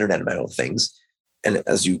have this Internet of Medical Things, and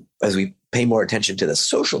as we pay more attention to the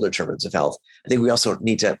social determinants of health, I think we also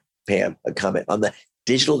need to pay a comment on the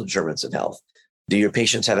digital determinants of health. Do your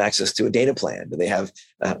patients have access to a data plan? Do they have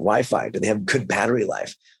Wi-Fi? Do they have good battery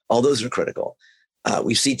life? All those are critical.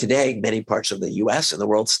 We see today many parts of the US and the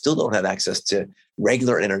world still don't have access to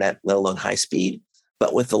regular internet, let alone high speed.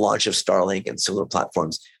 But with the launch of Starlink and similar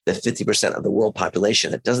platforms, the 50% of the world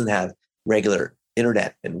population that doesn't have regular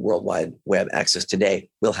internet and worldwide web access today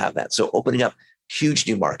will have that. So opening up huge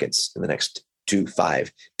new markets in the next 2,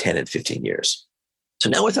 5, 10, and 15 years. So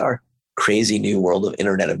now with our crazy new world of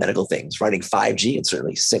Internet of Medical Things, running 5G and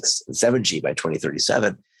certainly 6 and 7G by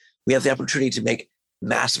 2037, we have the opportunity to make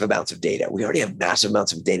massive amounts of data. We already have massive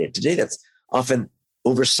amounts of data today that's often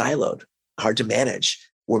over-siloed, hard to manage.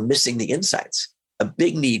 We're missing the insights. A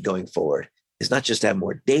big need going forward is not just to have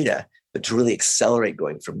more data, but to really accelerate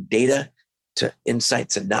going from data to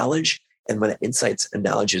insights and knowledge. And when that insights and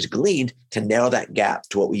knowledge is gleaned, to narrow that gap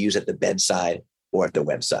to what we use at the bedside or at the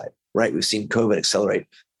website, right? We've seen COVID accelerate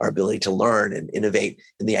our ability to learn and innovate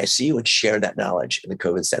in the ICU and share that knowledge in the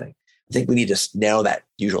COVID setting. I think we need to narrow that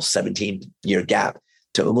usual 17-year gap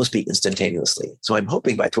to almost be instantaneously. So I'm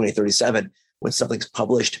hoping by 2037, when something's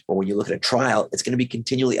published or when you look at a trial, it's going to be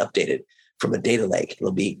continually updated from a data lake.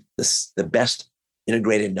 It'll be the best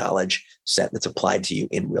integrated knowledge set that's applied to you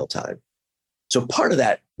in real time. So part of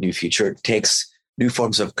that new future takes new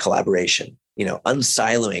forms of collaboration,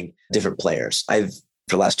 unsiloing different players. I've,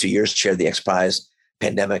 for the last 2 years, chaired the XPRIZE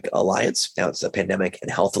Pandemic Alliance. Now it's the Pandemic and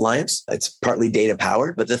Health Alliance. It's partly data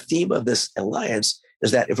powered, but the theme of this alliance is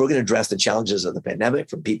that if we're going to address the challenges of the pandemic,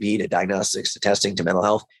 from PPE to diagnostics to testing to mental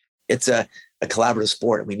health, it's a collaborative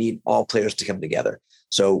sport and we need all players to come together.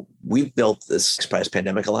 So we've built this XPRIZE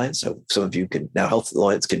Pandemic Alliance. So some of you can now, Health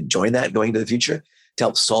Alliance can join that going into the future to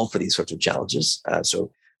help solve for these sorts of challenges.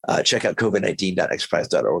 So check out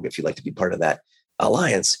covid19.xprize.org if you'd like to be part of that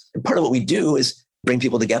alliance. And part of what we do is bring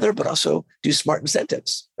people together, but also do smart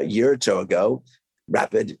incentives. A year or so ago,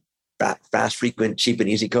 rapid, fast, frequent, cheap, and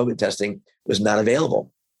easy COVID testing was not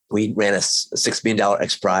available. We ran a $6 million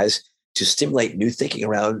XPRIZE to stimulate new thinking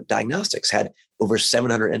around diagnostics, had over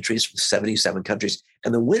 700 entries from 77 countries.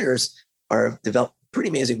 And the winners are developed pretty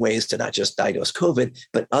amazing ways to not just diagnose COVID,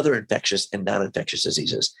 but other infectious and non-infectious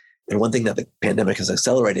diseases. And one thing that the pandemic has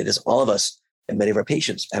accelerated is all of us and many of our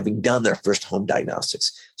patients having done their first home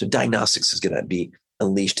diagnostics. So diagnostics is going to be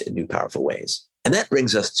unleashed in new powerful ways. And that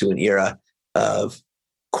brings us to an era of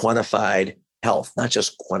quantified health, not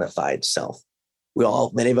just quantified self.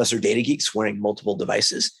 Many of us are data geeks wearing multiple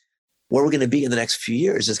devices. Where we're going to be in the next few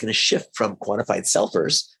years is going to shift from quantified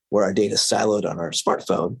selfers, where our data is siloed on our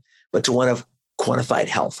smartphone, but to one of quantified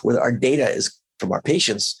health, where our data is from our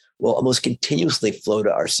patients will almost continuously flow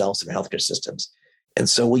to ourselves and our healthcare systems. And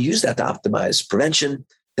so we'll use that to optimize prevention,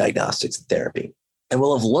 diagnostics, and therapy. And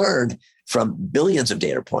we'll have learned from billions of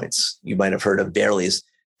data points. You might have heard of Verily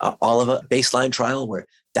Oliva baseline trial, where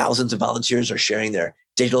thousands of volunteers are sharing their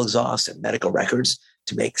digital exhaust and medical records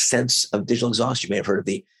to make sense of digital exhaust. You may have heard of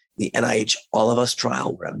the NIH All of Us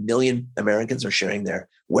trial, where 1 million Americans are sharing their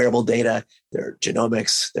wearable data, their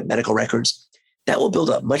genomics, their medical records. That will build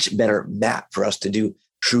a much better map for us to do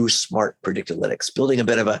true smart predictive analytics, building a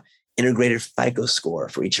bit of a integrated FICO score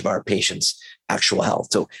for each of our patients' actual health.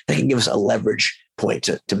 So that can give us a leverage point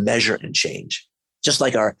to measure and change. Just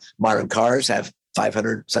like our modern cars have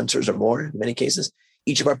 500 sensors or more in many cases,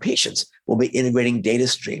 each of our patients will be integrating data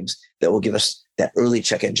streams that will give us that early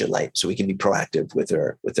check engine light so we can be proactive with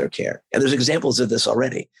their care. And there's examples of this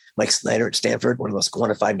already. Mike Snyder at Stanford, one of the most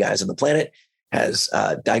quantified guys on the planet, has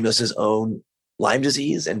diagnosed his own Lyme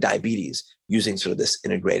disease and diabetes using sort of this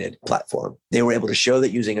integrated platform. They were able to show that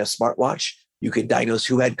using a smartwatch, you could diagnose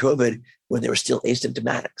who had COVID when they were still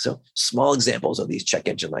asymptomatic. So small examples of these check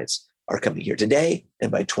engine lights are coming here today,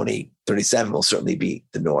 and by 2037 will certainly be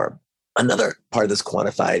the norm. Another part of this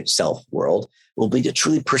quantified self world will be to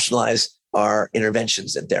truly personalize our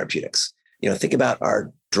interventions and therapeutics. Think about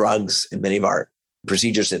our drugs and many of our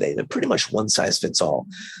procedures today. They're pretty much one size fits all.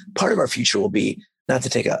 Part of our future will be not to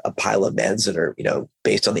take a pile of meds that are,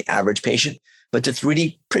 based on the average patient, but to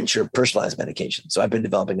 3D print your personalized medication. So I've been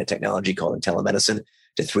developing a technology called telemedicine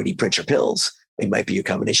to 3D print your pills. It might be a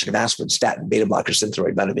combination of aspirin, statin, beta blocker,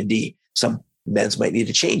 synthroid, vitamin D. Some meds might need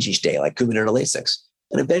to change each day, like Coumadin or Lasix.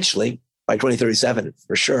 And eventually, by 2037,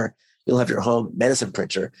 for sure, you'll have your home medicine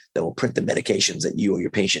printer that will print the medications that you or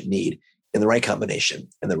your patient need in the right combination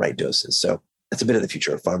and the right doses. So that's a bit of the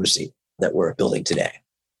future of pharmacy that we're building today.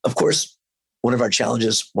 Of course, one of our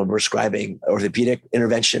challenges when we're prescribing orthopedic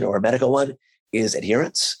intervention or a medical one is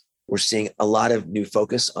adherence. We're seeing a lot of new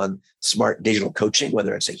focus on smart digital coaching,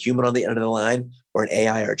 whether it's a human on the end of the line or an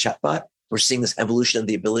AI or a chatbot. We're seeing this evolution of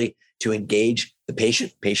the ability to engage the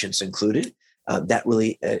patient, patients included. That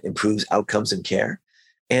really improves outcomes and care.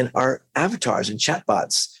 And our avatars and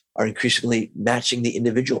chatbots are increasingly matching the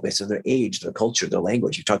individual based on their age, their culture, their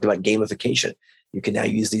language. You talked about gamification. You can now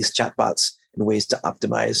use these chatbots in ways to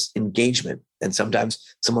optimize engagement. And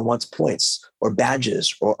sometimes someone wants points or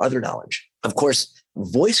badges or other knowledge. Of course,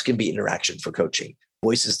 voice can be interaction for coaching.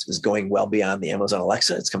 Voice is going well beyond the Amazon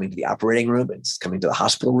Alexa. It's coming to the operating room. It's coming to the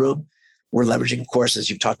hospital room. We're leveraging, of course, as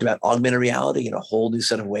you've talked about, augmented reality in a whole new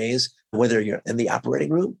set of ways, whether you're in the operating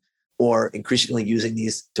room or increasingly using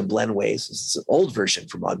these to blend ways. This is an old version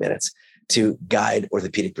from augmented to guide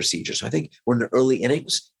orthopedic procedures. So I think we're in the early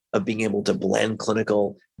innings of being able to blend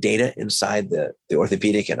clinical data inside the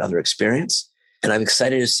orthopedic and other experience. And I'm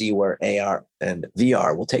excited to see where AR and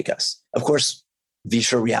VR will take us. Of course,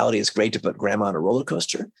 virtual reality is great to put grandma on a roller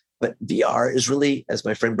coaster, but VR is really, as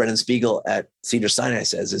my friend Brendan Spiegel at Cedars-Sinai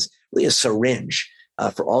says, is really a syringe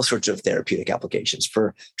for all sorts of therapeutic applications,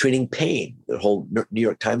 for treating pain. The whole New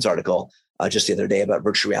York Times article just the other day about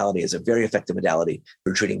virtual reality is a very effective modality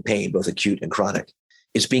for treating pain, both acute and chronic.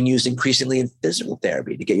 It's being used increasingly in physical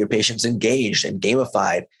therapy to get your patients engaged and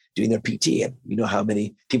gamified doing their PT. And you know how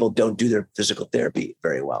many people don't do their physical therapy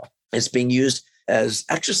very well. It's being used as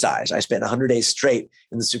exercise. I spent 100 days straight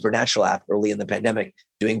in the Supernatural app early in the pandemic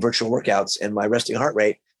doing virtual workouts, and my resting heart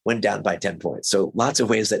rate went down by 10 points. So lots of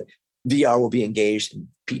ways that VR will be engaged in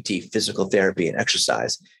PT, physical therapy, and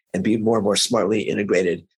exercise, and be more and more smartly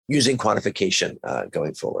integrated using quantification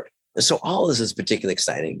going forward. And so all this is particularly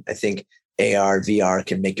exciting. I think AR, VR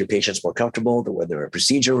can make your patients more comfortable, whether they're in a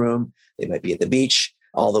procedure room, they might be at the beach,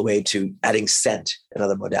 all the way to adding scent and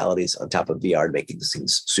other modalities on top of VR to making these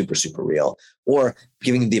things super, super real, or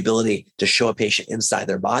giving them the ability to show a patient inside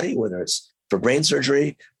their body, whether it's for brain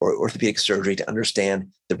surgery or orthopedic surgery, to understand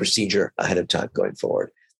the procedure ahead of time going forward.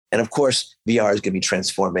 And of course, VR is going to be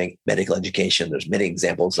transforming medical education. There's many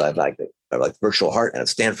examples I like virtual heart out of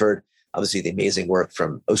Stanford, obviously the amazing work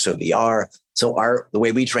from OSO VR. So the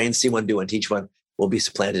way we train C1, do one, teach one will be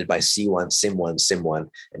supplanted by C1, Sim1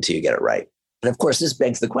 until you get it right. And of course, this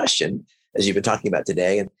begs the question, as you've been talking about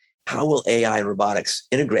today, and how will AI and robotics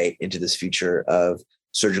integrate into this future of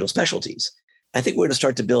surgical specialties? I think we're going to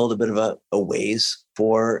start to build a bit of a ways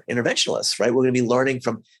for interventionalists, right? We're going to be learning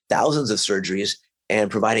from thousands of surgeries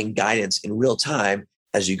and providing guidance in real time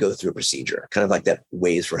as you go through a procedure, kind of like that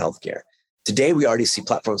ways for healthcare. Today, we already see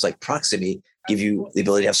platforms like Proximity give you the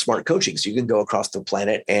ability to have smart coaching. So you can go across the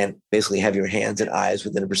planet and basically have your hands and eyes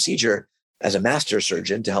within a procedure as a master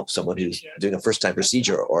surgeon to help someone who's doing a first-time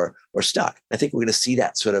procedure or stuck. I think we're going to see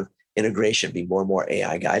that sort of integration be more and more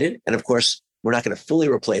AI guided. And of course, we're not going to fully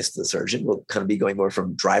replace the surgeon. We'll kind of be going more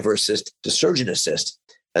from driver assist to surgeon assist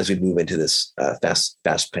as we move into this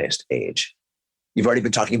fast-paced age. You've already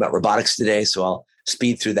been talking about robotics today, so I'll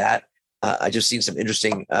speed through that. I just seen some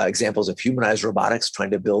interesting examples of humanized robotics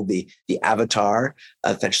trying to build the avatar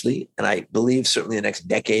eventually. And I believe certainly in the next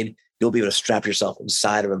decade, you'll be able to strap yourself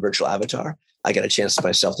inside of a virtual avatar. I got a chance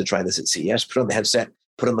myself to try this at CES, put on the headset,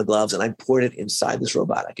 put on the gloves, and I poured it inside this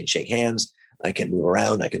robot. I can shake hands, I can move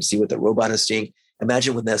around, I can see what the robot is seeing.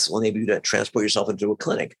 Imagine when this will enable you to transport yourself into a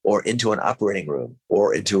clinic or into an operating room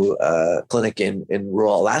or into a clinic in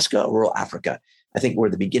rural Alaska or rural Africa. I think we're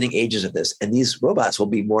at the beginning ages of this, and these robots will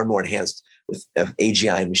be more and more enhanced with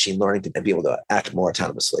AGI and machine learning to be able to act more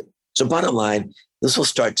autonomously. So bottom line, this will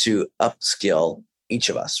start to upskill each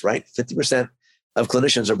of us, right? 50% of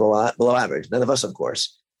clinicians are below average, none of us, of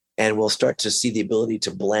course. And we'll start to see the ability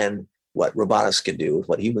to blend what robotics can do with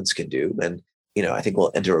what humans can do. And, I think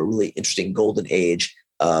we'll enter a really interesting golden age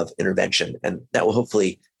of intervention. And that will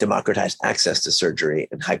hopefully democratize access to surgery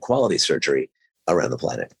and high quality surgery around the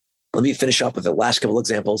planet. Let me finish up with the last couple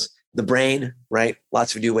examples. The brain, right?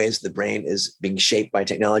 Lots of new ways the brain is being shaped by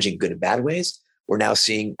technology in good and bad ways. We're now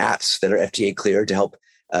seeing apps that are FDA cleared to help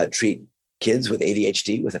treat kids with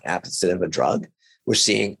ADHD with an app instead of a drug. We're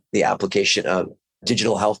seeing the application of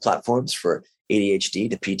digital health platforms for ADHD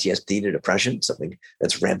to PTSD to depression, something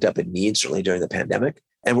that's ramped up in need, certainly during the pandemic.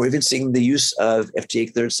 And we're even seeing the use of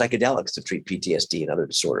FDA cleared psychedelics to treat PTSD and other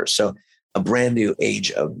disorders. So a brand new age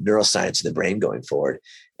of neuroscience in the brain going forward.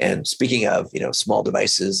 And speaking of, small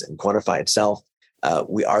devices and quantify itself,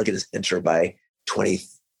 we are going to enter by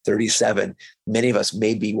 2037. Many of us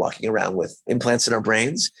may be walking around with implants in our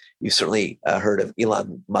brains. You've certainly heard of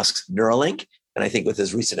Elon Musk's Neuralink. And I think with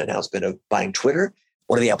his recent announcement of buying Twitter,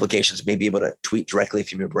 one of the applications may be able to tweet directly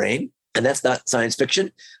from your brain. And that's not science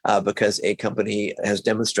fiction because a company has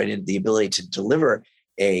demonstrated the ability to deliver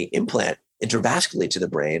a implant intravascularly to the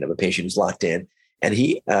brain of a patient who's locked in. And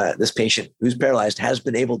this patient who's paralyzed has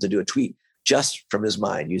been able to do a tweet just from his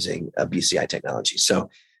mind using BCI technology. So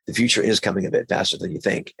the future is coming a bit faster than you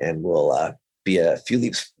think, and will be a few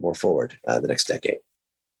leaps more forward the next decade.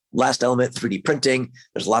 Last element, 3D printing.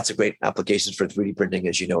 There's lots of great applications for 3D printing,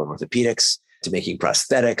 as you know, in orthopedics, to making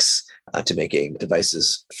prosthetics, to making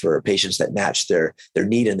devices for patients that match their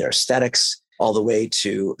need and their aesthetics, all the way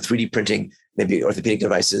to 3D printing, maybe orthopedic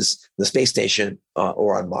devices, the space station,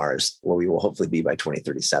 or on Mars, where we will hopefully be by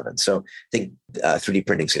 2037. So I think 3D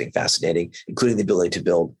printing is getting fascinating, including the ability to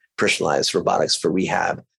build personalized robotics for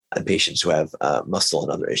rehab on patients who have muscle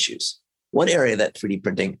and other issues. One area that 3D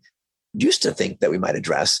printing used to think that we might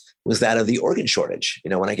address was that of the organ shortage.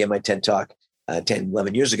 When I gave my TED Talk 10,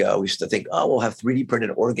 11 years ago, we used to think, we'll have 3D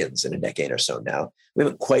printed organs in a decade or so now. We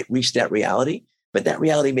haven't quite reached that reality, but that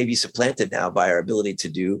reality may be supplanted now by our ability to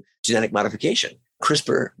do genetic modification,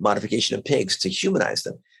 CRISPR modification of pigs to humanize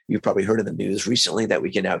them. You've probably heard in the news recently that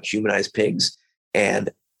we can now humanize pigs. And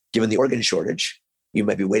given the organ shortage, you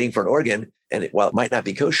might be waiting for an organ, and while it might not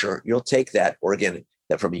be kosher, you'll take that organ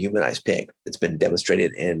from a humanized pig. It's been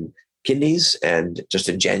demonstrated in kidneys, and just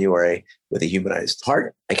in January with a humanized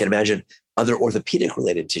heart. I can imagine other orthopedic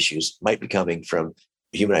related tissues might be coming from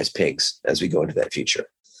humanized pigs as we go into that future.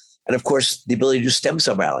 And of course, the ability to do stem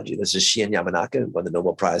cell biology. This is Shion Yamanaka, who won the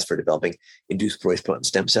Nobel Prize for developing induced pluripotent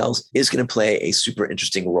stem cells, is going to play a super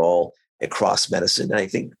interesting role across medicine. And I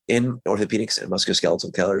think in orthopedics and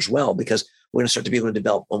musculoskeletal care as well, because we're going to start to be able to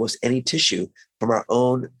develop almost any tissue from our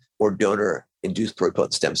own or donor induced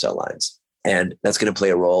pluripotent stem cell lines. And that's going to play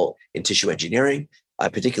a role in tissue engineering,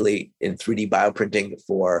 particularly in 3D bioprinting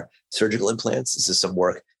for surgical implants. This is some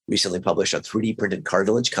work recently published on 3D printed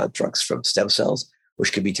cartilage constructs from stem cells,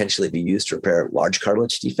 which could potentially be used to repair large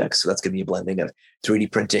cartilage defects. So that's going to be a blending of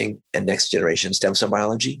 3D printing and next generation stem cell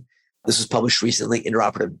biology. This was published recently,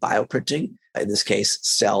 interoperative bioprinting, in this case,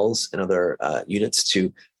 cells and other units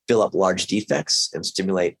to fill up large defects and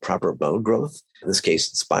stimulate proper bone growth. In this case,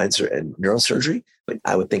 spine and neurosurgery. But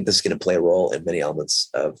I would think this is going to play a role in many elements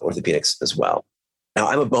of orthopedics as well. Now,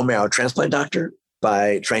 I'm a bone marrow transplant doctor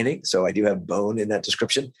by training, so I do have bone in that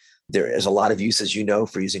description. There is a lot of use, as you know,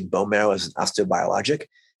 for using bone marrow as an osteobiologic.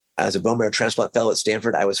 As a bone marrow transplant fellow at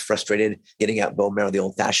Stanford, I was frustrated getting out bone marrow the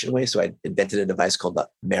old-fashioned way, so I invented a device called the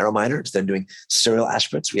marrow miner. Instead of doing serial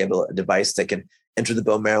aspirates, we have a device that can enter the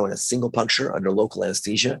bone marrow in a single puncture under local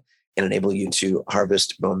anesthesia and enable you to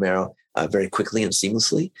harvest bone marrow very quickly and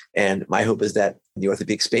seamlessly. And my hope is that in the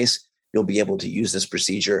orthopedic space, you'll be able to use this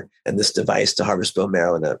procedure and this device to harvest bone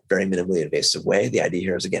marrow in a very minimally invasive way. The idea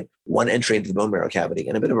here is, again, one entry into the bone marrow cavity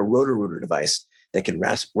and a bit of a rotor-rooter device that can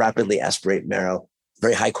rapidly aspirate marrow,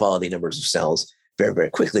 very high quality numbers of cells, very, very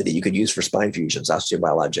quickly, that you could use for spine fusions,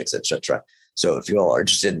 osteobiologics, et cetera. So if you all are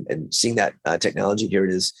interested in seeing that technology, here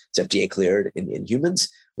it is. It's FDA cleared in humans.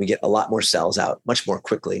 We get a lot more cells out much more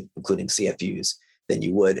quickly, including CFUs, than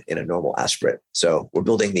you would in a normal aspirate. So we're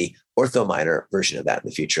building the orthominer version of that in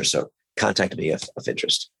the future. So contact me if of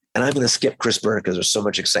interest. And I'm going to skip CRISPR because there's so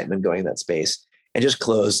much excitement going in that space, and just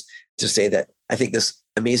close to say that I think this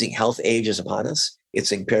amazing health age is upon us.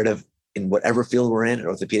 It's imperative in whatever field we're in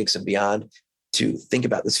orthopedics and beyond, to think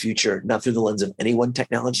about this future, not through the lens of any one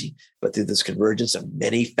technology, but through this convergence of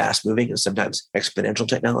many fast-moving and sometimes exponential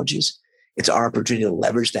technologies. It's our opportunity to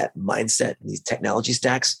leverage that mindset and these technology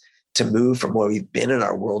stacks to move from where we've been in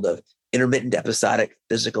our world of intermittent, episodic,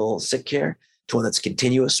 physical sick care to one that's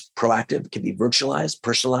continuous, proactive, can be virtualized,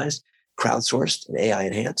 personalized, crowdsourced, and AI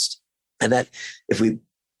enhanced. And that if we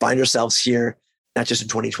find ourselves here, not just in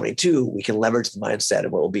 2022, we can leverage the mindset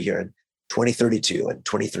of what will be here in 2032 and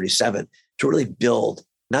 2037 to really build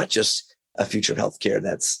not just a future of healthcare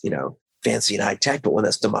that's, fancy and high tech, but one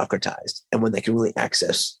that's democratized and one that can really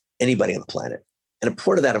access anybody on the planet. And a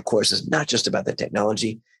part of that, of course, is not just about the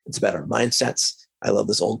technology. It's about our mindsets. I love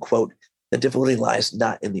this old quote: the difficulty lies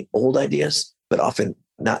not in the old ideas, but often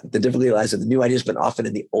not the difficulty lies in the new ideas, but often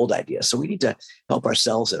in the old ideas. So we need to help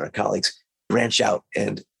ourselves and our colleagues branch out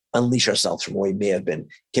and unleash ourselves from where we may have been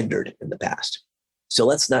hindered in the past. So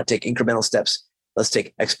let's not take incremental steps. Let's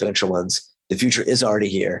take exponential ones. The future is already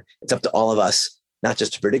here. It's up to all of us, not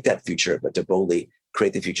just to predict that future, but to boldly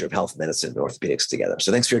create the future of health, medicine, and orthopedics together.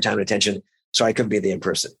 So thanks for your time and attention. Sorry I couldn't be there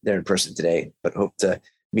in person today, but hope to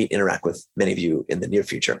interact with many of you in the near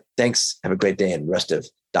future. Thanks. Have a great day and rest of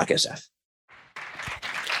DOCSF.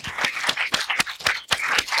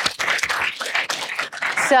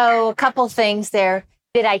 So a couple things there.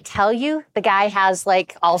 Did I tell you the guy has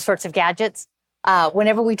like all sorts of gadgets?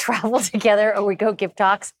 Whenever we travel together or we go give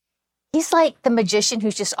talks, he's like the magician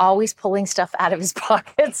who's just always pulling stuff out of his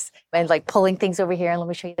pockets and like pulling things over here. And let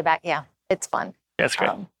me show you the back. Yeah, it's fun. That's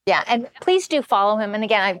great. Yeah, and please do follow him. And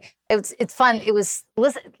again, it's fun. It was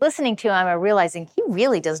listening to him, I'm realizing he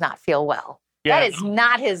really does not feel well. Yeah. That is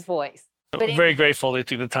not his voice. Very grateful they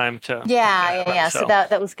took the time to. Yeah. So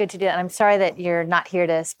that was good to do. And I'm sorry that you're not here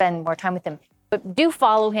to spend more time with him. But do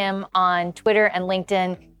follow him on Twitter and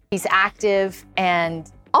LinkedIn. He's active and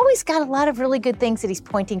always got a lot of really good things that he's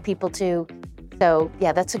pointing people to. So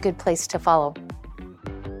yeah, that's a good place to follow.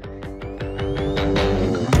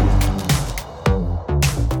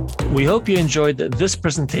 We hope you enjoyed this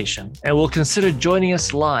presentation and will consider joining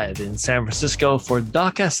us live in San Francisco for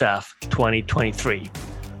DOCSF 2023,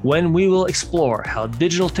 when we will explore how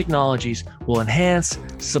digital technologies will enhance,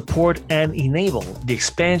 support, and enable the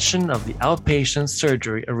expansion of the outpatient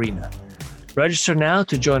surgery arena. Register now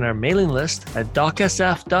to join our mailing list at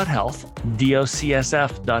DOCSF.Health,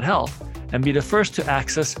 DOCSF.Health, and be the first to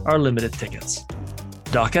access our limited tickets.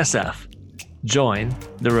 DOCSF. Join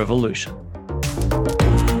the revolution.